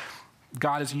how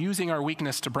God is using our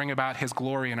weakness to bring about his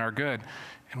glory and our good.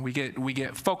 And we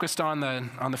get focused on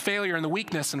the failure and the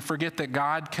weakness and forget that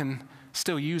God can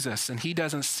still use us, and he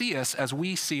doesn't see us as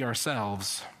we see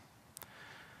ourselves.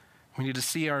 We need to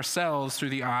see ourselves through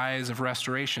the eyes of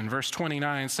restoration. Verse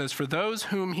 29 says, "For those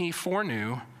whom he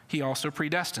foreknew, he also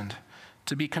predestined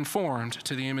to be conformed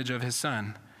to the image of his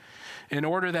Son, in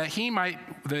order that he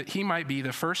might be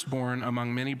the firstborn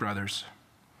among many brothers.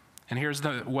 And here's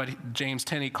what James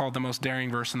Tenney called the most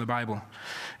daring verse in the Bible.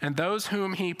 And those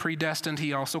whom he predestined,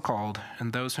 he also called.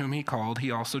 And those whom he called, he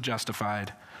also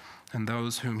justified. And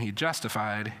those whom he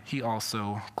justified, he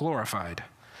also glorified.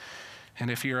 And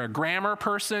if you're a grammar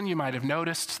person, you might have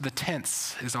noticed the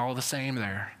tense is all the same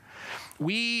there.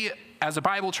 We, as a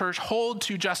Bible church, hold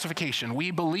to justification.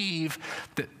 We believe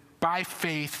that by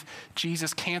faith,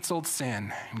 Jesus canceled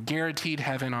sin and guaranteed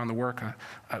heaven on the work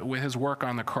with his work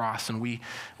on the cross. And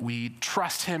we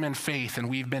trust him in faith, and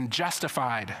we've been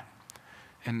justified.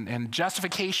 And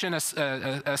justification,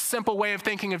 a simple way of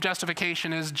thinking of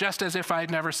justification is just as if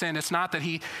I'd never sinned. It's not that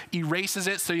he erases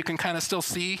it so you can kind of still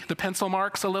see the pencil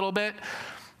marks a little bit.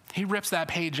 He rips that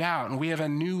page out, and we have a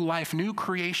new life, new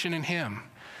creation in him.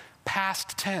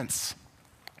 Past tense.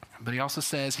 But he also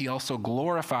says he also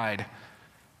glorified.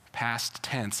 Past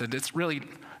tense. And it's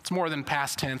more than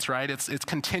past tense, right? It's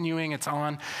continuing, it's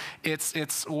on.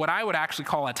 It's what I would actually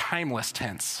call a timeless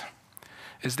tense.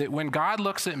 Is that when God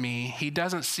looks at me, he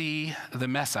doesn't see the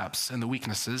mess ups and the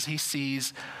weaknesses. He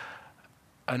sees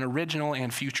an original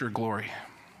and future glory.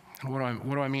 And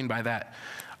what do I mean by that?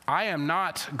 I am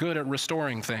not good at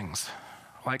restoring things.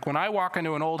 Like when I walk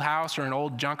into an old house or an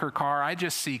old junker car, I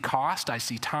just see cost, I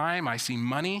see time, I see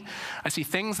money, I see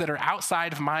things that are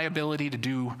outside of my ability to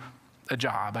do a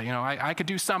job. I could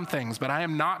do some things, but I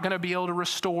am not going to be able to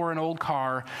restore an old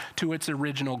car to its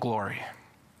original glory.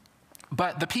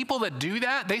 But the people that do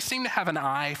that, they seem to have an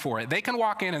eye for it. They can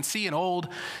walk in and see an old,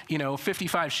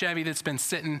 55 Chevy that's been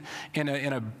sitting in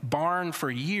a barn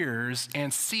for years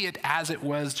and see it as it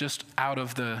was just out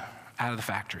of the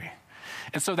factory.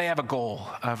 And so they have a goal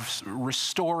of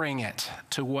restoring it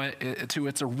to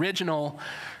its original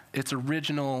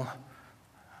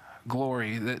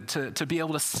glory, to be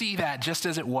able to see that just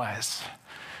as it was.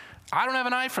 I don't have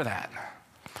an eye for that.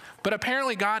 But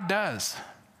apparently God does.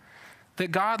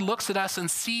 That God looks at us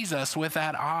and sees us with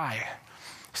that eye.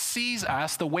 Sees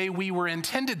us the way we were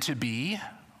intended to be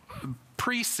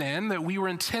pre-sin, that we were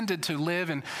intended to live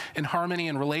in harmony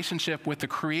and relationship with the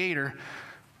Creator.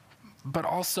 But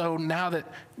also now that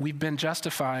we've been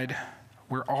justified,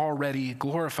 we're already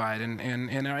glorified. And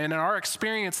in our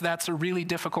experience, that's a really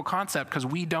difficult concept because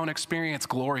we don't experience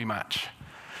glory much.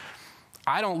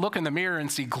 I don't look in the mirror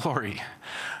and see glory.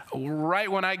 Right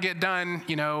when I get done,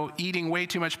 eating way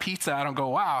too much pizza, I don't go,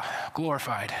 wow,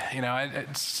 glorified.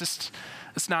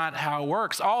 It's not how it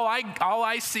works. All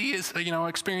I see is,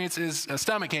 experience is a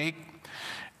stomach ache.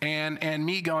 And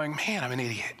me going, man, I'm an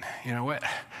idiot. What?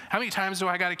 How many times do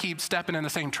I got to keep stepping in the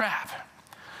same trap?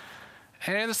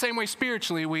 And in the same way,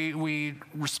 spiritually, we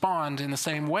respond in the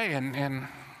same way, and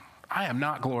I am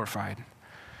not glorified.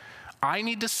 I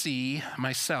need to see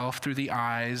myself through the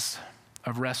eyes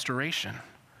of restoration.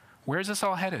 Where's this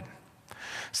all headed?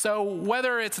 So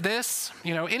whether it's this,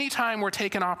 anytime we're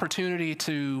taking opportunity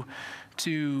to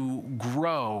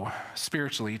grow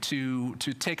spiritually, to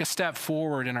take a step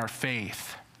forward in our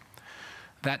faith,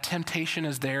 that temptation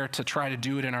is there to try to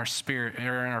do it in our spirit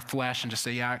or in our flesh and just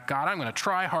say, yeah, God, I'm going to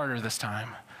try harder this time.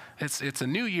 It's a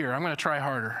new year. I'm going to try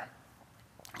harder.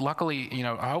 Luckily,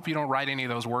 I hope you don't write any of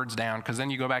those words down because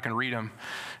then you go back and read them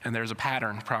and there's a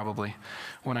pattern probably.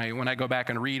 When I go back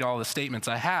and read all the statements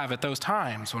I have at those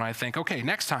times when I think, okay,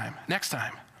 next time.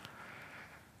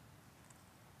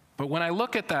 But when I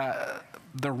look at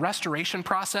the restoration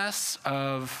process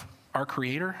of our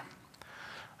Creator,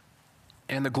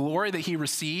 and the glory that he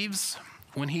receives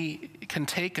when he can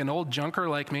take an old junker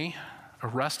like me, a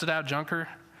rusted out junker,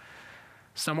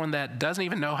 someone that doesn't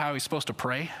even know how he's supposed to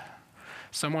pray,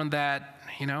 someone that,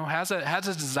 has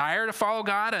a desire to follow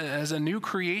God as a new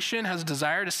creation, has a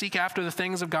desire to seek after the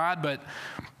things of God, but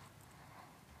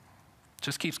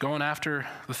just keeps going after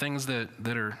the things that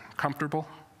are comfortable.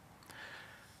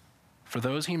 For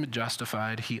those he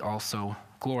justified, he also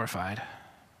glorified.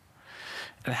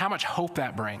 And how much hope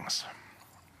that brings.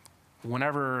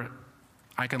 Whenever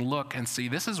I can look and see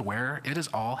this is where it is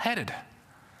all headed.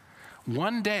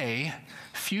 One day,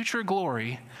 future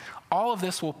glory, all of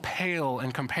this will pale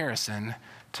in comparison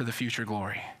to the future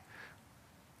glory.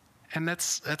 And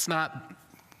that's not,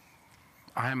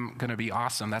 I'm going to be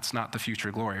awesome. That's not the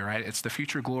future glory, right? It's the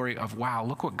future glory of, wow,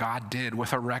 look what God did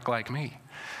with a wreck like me.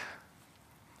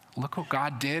 Look what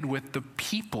God did with the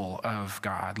people of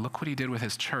God. Look what he did with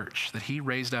his church, that he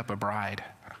raised up a bride,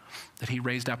 that he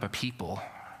raised up a people.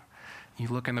 You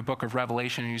look in the book of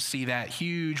Revelation and you see that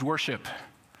huge worship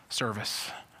service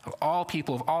of all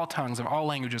people, of all tongues, of all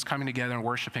languages coming together and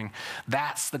worshiping.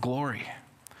 That's the glory.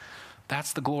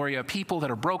 That's the glory of people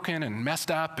that are broken and messed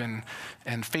up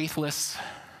and faithless.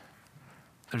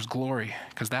 There's glory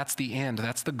because that's the end.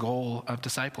 That's the goal of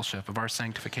discipleship, of our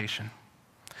sanctification.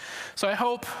 So I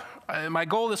hope, my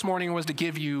goal this morning was to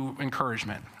give you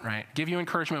encouragement, right? Give you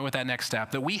encouragement with that next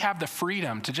step, that we have the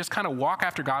freedom to just kind of walk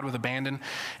after God with abandon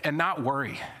and not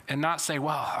worry and not say,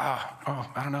 well,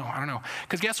 I don't know.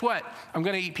 Because guess what? I'm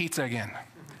going to eat pizza again.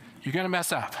 You're going to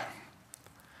mess up.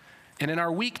 And in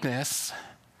our weakness,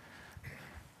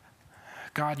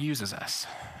 God uses us.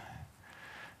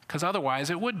 Because otherwise,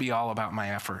 it would be all about my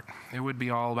effort. It would be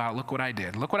all about, look what I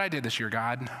did. Look what I did this year,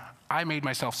 God. I made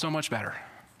myself so much better.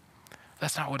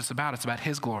 That's not what it's about. It's about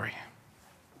his glory.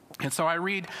 And so I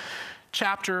read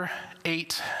chapter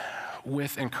 8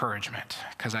 with encouragement,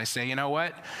 because I say, you know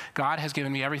what? God has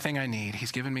given me everything I need.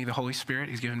 He's given me the Holy Spirit.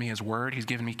 He's given me his word. He's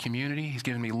given me community. He's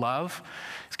given me love.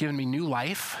 He's given me new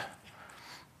life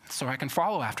so I can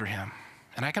follow after him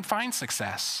and I can find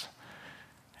success.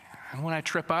 And when I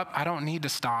trip up, I don't need to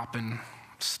stop and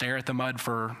stare at the mud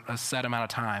for a set amount of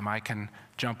time. I can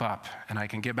jump up and I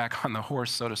can get back on the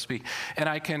horse, so to speak. And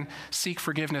I can seek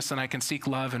forgiveness and I can seek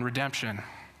love and redemption.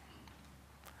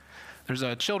 There's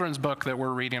a children's book that we're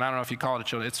reading. I don't know if you call it a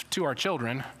children. It's to our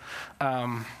children.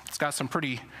 It's got some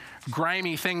pretty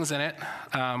grimy things in it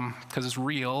because it's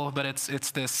real, but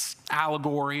it's this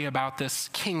allegory about this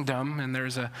kingdom, and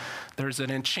there's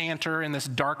an enchanter in this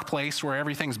dark place where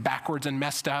everything's backwards and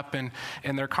messed up, and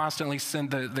they're constantly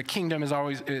the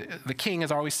king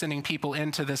is always sending people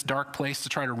into this dark place to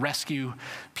try to rescue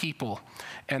people.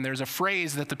 And there's a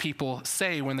phrase that the people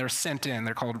say when they're sent in.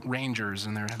 They're called rangers,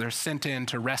 and they're sent in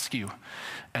to rescue,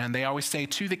 and they always say,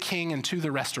 to the king and to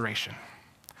the restoration.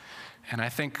 And I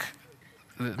think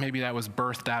maybe that was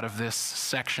birthed out of this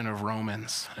section of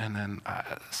Romans. And then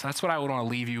so that's what I would want to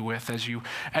leave you with as you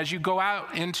go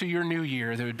out into your new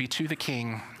year. That would be to the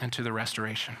king and to the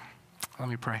restoration. Let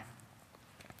me pray.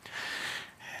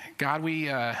 God,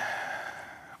 we're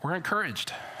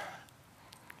encouraged.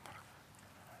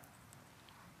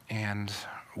 And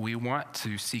we want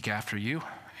to seek after you,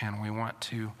 and we want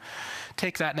to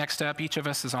take that next step. Each of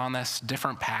us is on this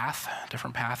different path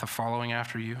of following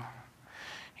after you.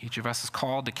 Each of us is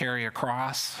called to carry a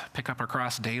cross, pick up our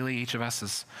cross daily. Each of us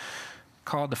is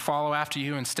called to follow after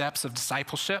you in steps of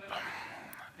discipleship,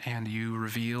 and you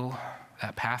reveal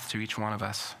that path to each one of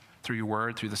us through your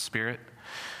word, through the Spirit,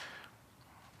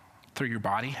 through your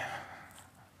body.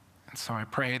 And so I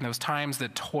pray in those times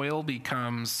that toil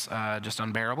becomes just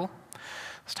unbearable,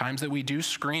 those times that we do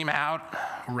scream out,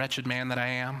 wretched man that I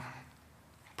am,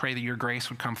 pray that your grace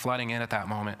would come flooding in at that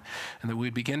moment, and that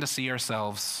we'd begin to see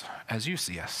ourselves as you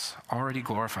see us, already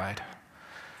glorified,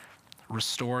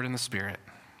 restored in the Spirit.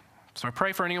 So I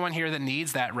pray for anyone here that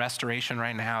needs that restoration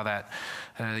right now, that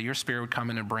your Spirit would come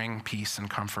in and bring peace and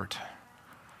comfort,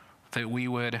 that we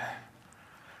would,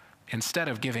 instead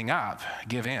of giving up,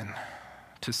 give in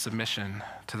to submission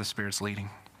to the Spirit's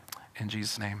leading. In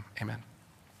Jesus' name, amen.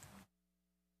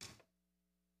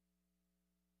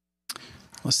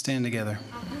 Let's stand together.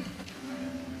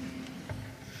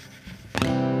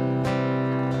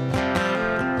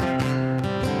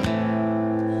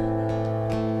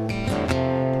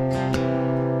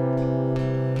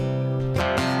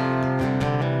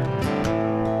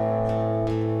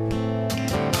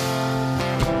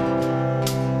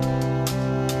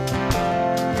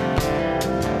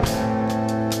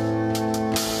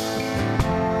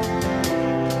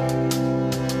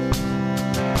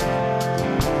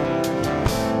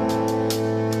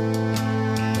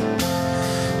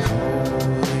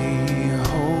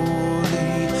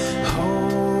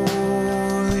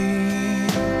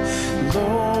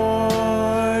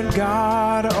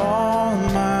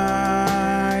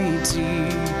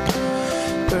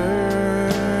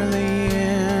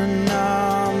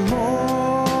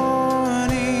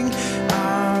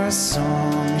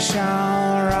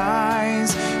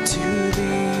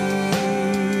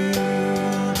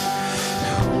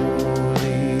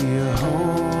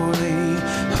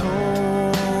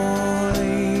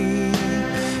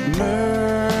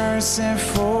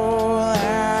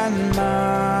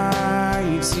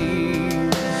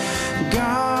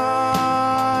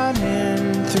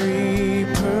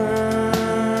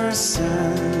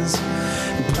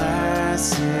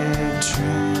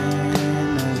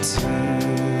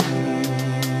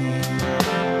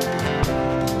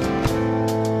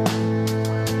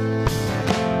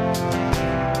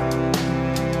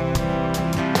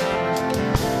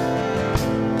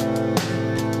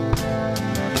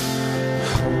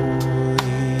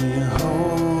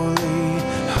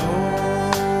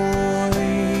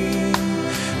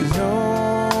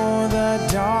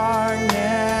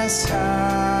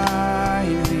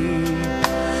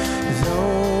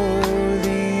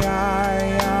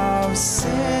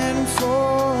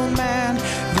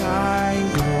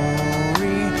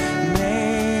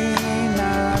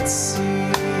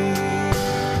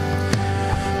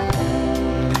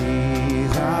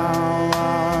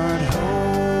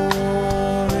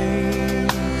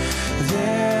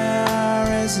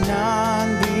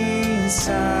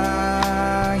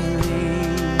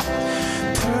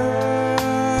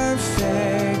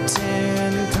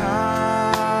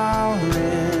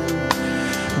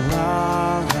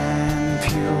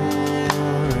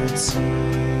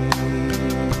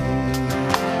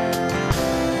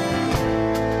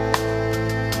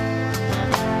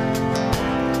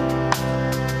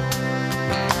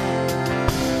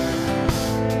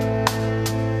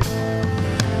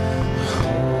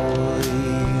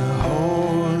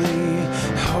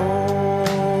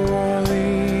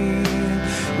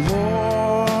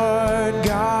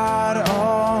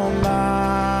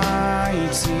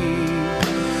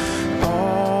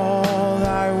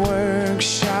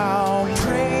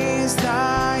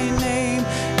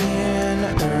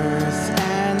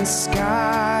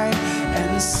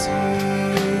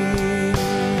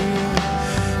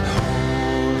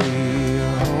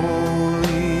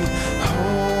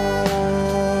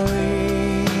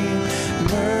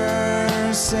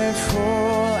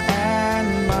 merciful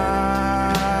and mighty,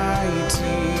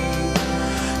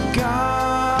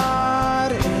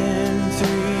 God in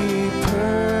 3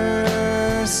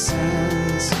 persons,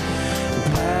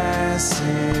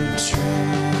 blessed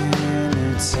Trinity.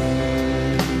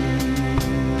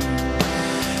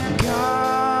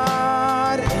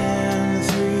 God in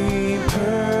 3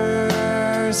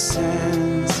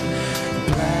 persons,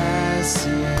 blessed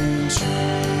Trinity.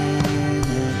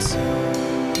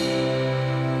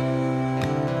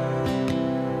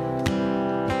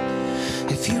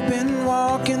 If you've been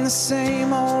walking the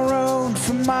same old road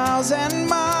for miles and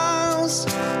miles,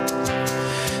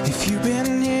 if you've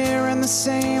been hearing the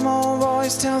same old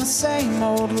voice tell the same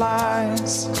old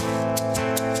lies,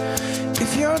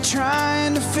 if you're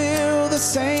trying to fill the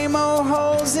same old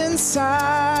holes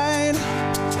inside,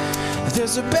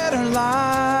 there's a better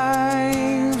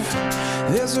life,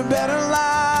 there's a better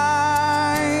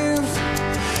life.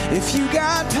 If you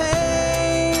got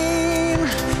pain,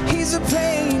 he's a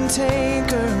pain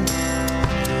taker.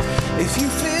 If you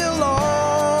feel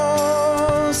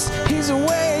lost, he's a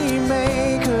way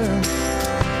maker.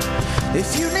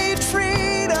 If you need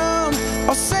freedom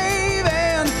or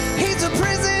saving, he's a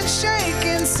prison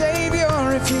shaking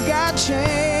savior. If you got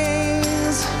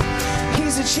chains,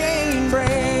 he's a chain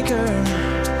breaker.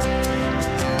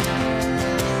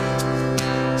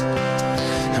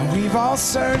 And we've all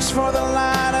searched for the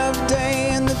light of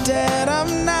day in the dead of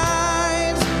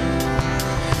night.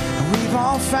 We've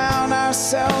all found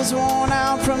ourselves worn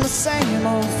out from the same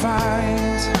old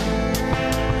fight.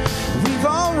 We've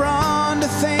all run to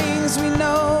things we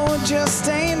know just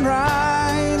ain't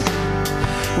right,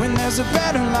 when there's a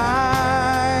better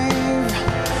life,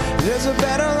 there's a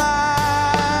better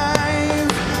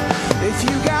life. If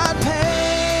you got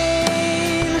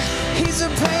pain, he's a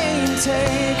pain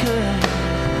taker.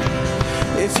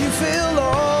 If you feel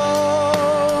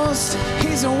lost,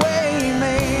 he's a way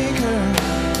maker.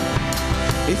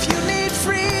 If you need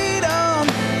freedom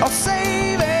or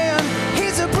saving,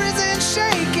 he's a prison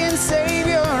shaking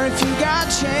savior. If you got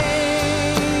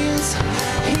chains,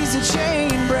 he's a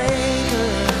chain breaker.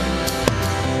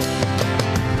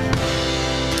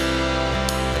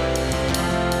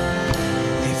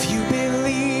 If you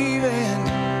believe it,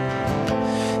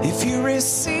 if you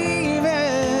receive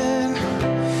it,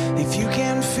 if you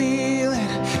can feel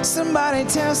it, somebody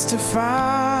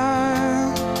testify.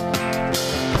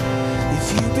 If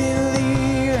you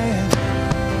believe it,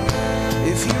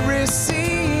 if you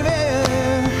receive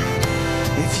it,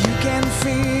 if you can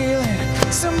feel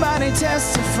it, somebody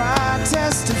testify,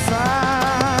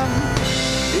 testify.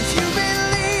 If you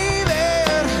believe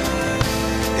it,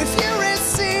 if you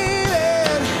receive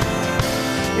it,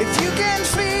 if you can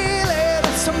feel it,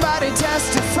 somebody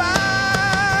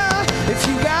testify. If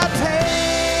you got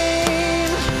pain,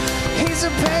 he's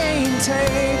a pain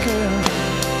taker.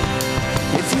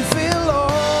 If you feel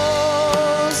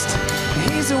lost,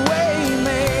 he's a way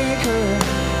maker.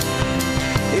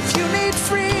 If you need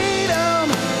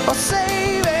freedom or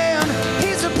saving,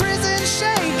 he's a prison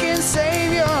shaking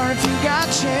savior. If you got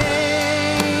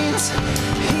chains,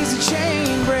 he's a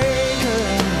chain breaker.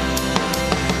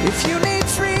 If you need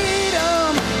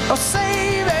freedom or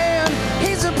saving,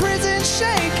 he's a prison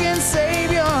shaking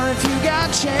savior. If you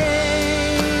got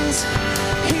chains,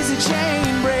 he's a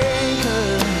chain breaker.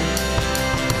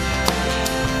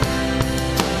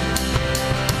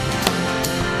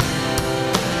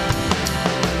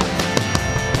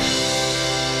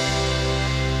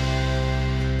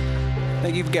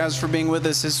 Thank you guys for being with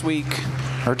us this week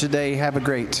or today. Have a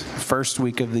great first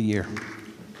week of the year.